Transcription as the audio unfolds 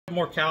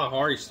More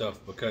Kalahari stuff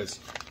because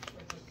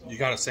you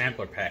got a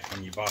sampler pack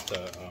when you bought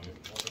the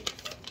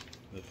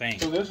thing.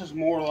 So this is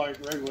more like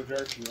regular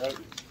jerky, right?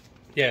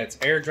 Yeah, it's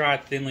air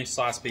dried, thinly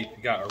sliced beef.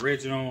 You got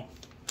original,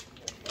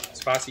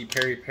 spicy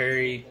peri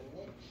peri,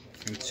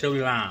 and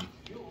chili lime.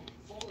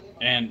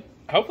 And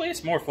hopefully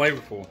it's more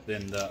flavorful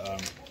than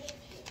the.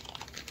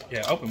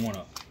 Yeah, open one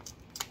up.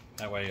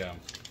 That way,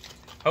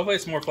 hopefully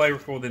it's more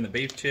flavorful than the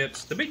beef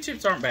chips. The beef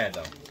chips aren't bad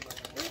though.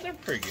 They're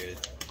pretty good.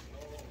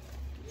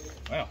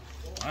 Wow.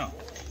 Wow.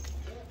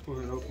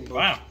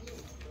 Wow.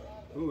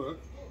 Ooh, look.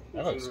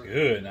 That looks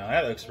good. Now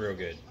that looks real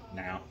good.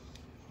 Now.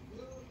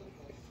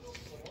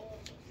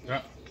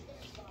 Yeah.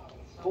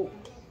 Cool.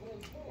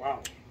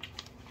 Wow.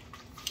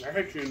 That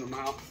hits you in the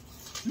mouth.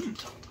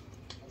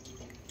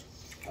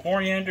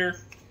 Coriander,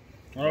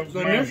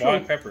 rosemary, and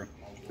black pepper.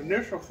 The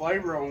initial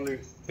flavor on the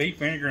beef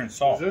vinegar and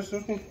salt. Is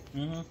this one?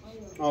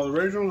 Mm-hmm. Oh, the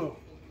original.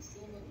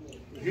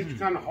 It hits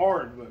kind of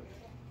hard, but.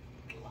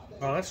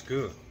 Oh, that's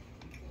good.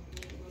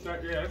 Yeah,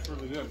 that's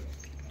really good.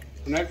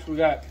 Next, we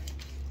got.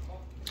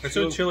 Let's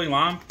do chili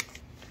lime.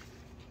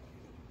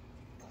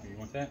 You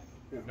want that?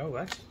 Yeah. No,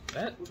 that's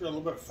that. We got a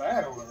little bit of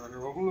fat on it right here.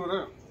 Look at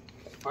that.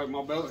 Like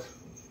my belly.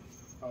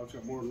 Oh, it's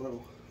got more than a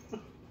little.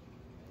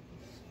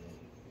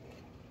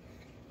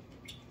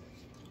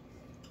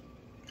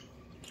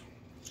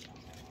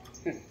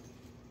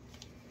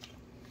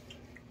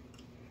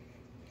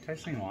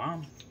 Tasting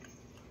lime.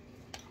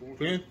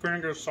 Beef,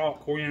 vinegar,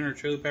 salt, coriander,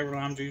 chili pepper,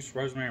 lime juice,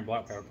 rosemary, and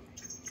black pepper.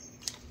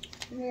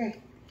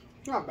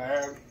 Not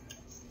bad.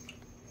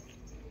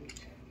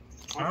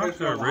 I like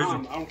the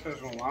original. I don't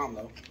taste no lime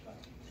though.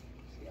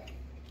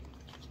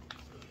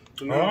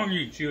 So the longer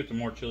you chew it, the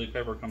more chili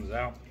pepper comes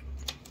out.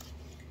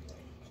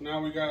 So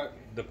now we got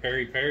the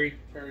peri peri.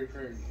 Peri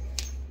peri.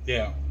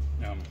 Yeah.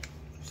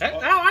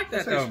 I like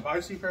that though.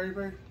 Spicy peri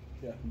peri.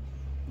 Yeah.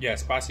 Yeah,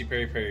 spicy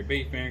peri peri.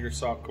 Beef, vinegar,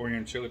 salt,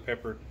 coriander, chili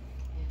pepper.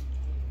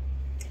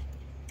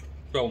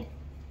 So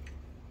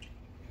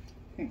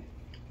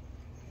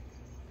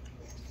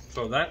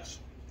that's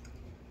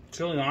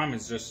chili lime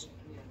is just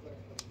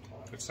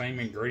the same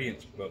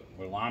ingredients but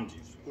with lime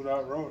juice.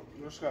 Without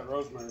this got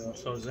rosemary though.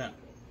 So is that.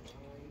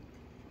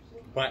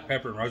 Black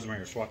pepper and rosemary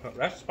are swapped up.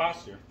 That's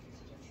spicier.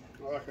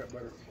 I like that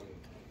better.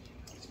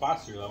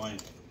 Spicier though,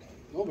 ain't it?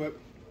 A little bit.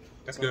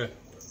 That's good.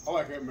 I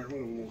like that better a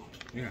little more.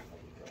 Yeah.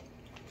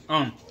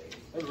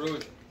 That's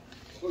really.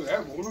 Look at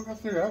that one. Look how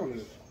thick that one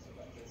is.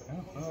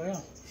 Oh yeah.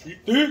 She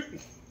thick.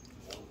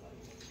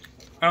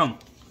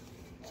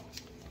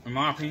 In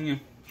my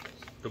opinion,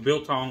 the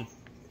biltong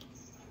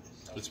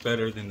is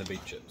better than the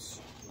beef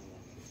chips.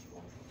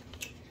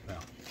 Yeah.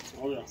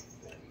 Oh yeah.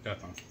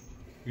 Definitely.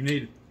 You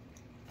need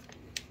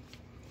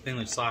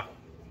thinly sliced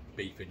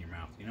beef in your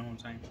mouth. You know what I'm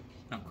saying?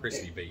 Not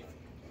crispy beef.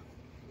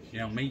 You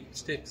know, meat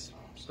sticks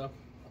stuff.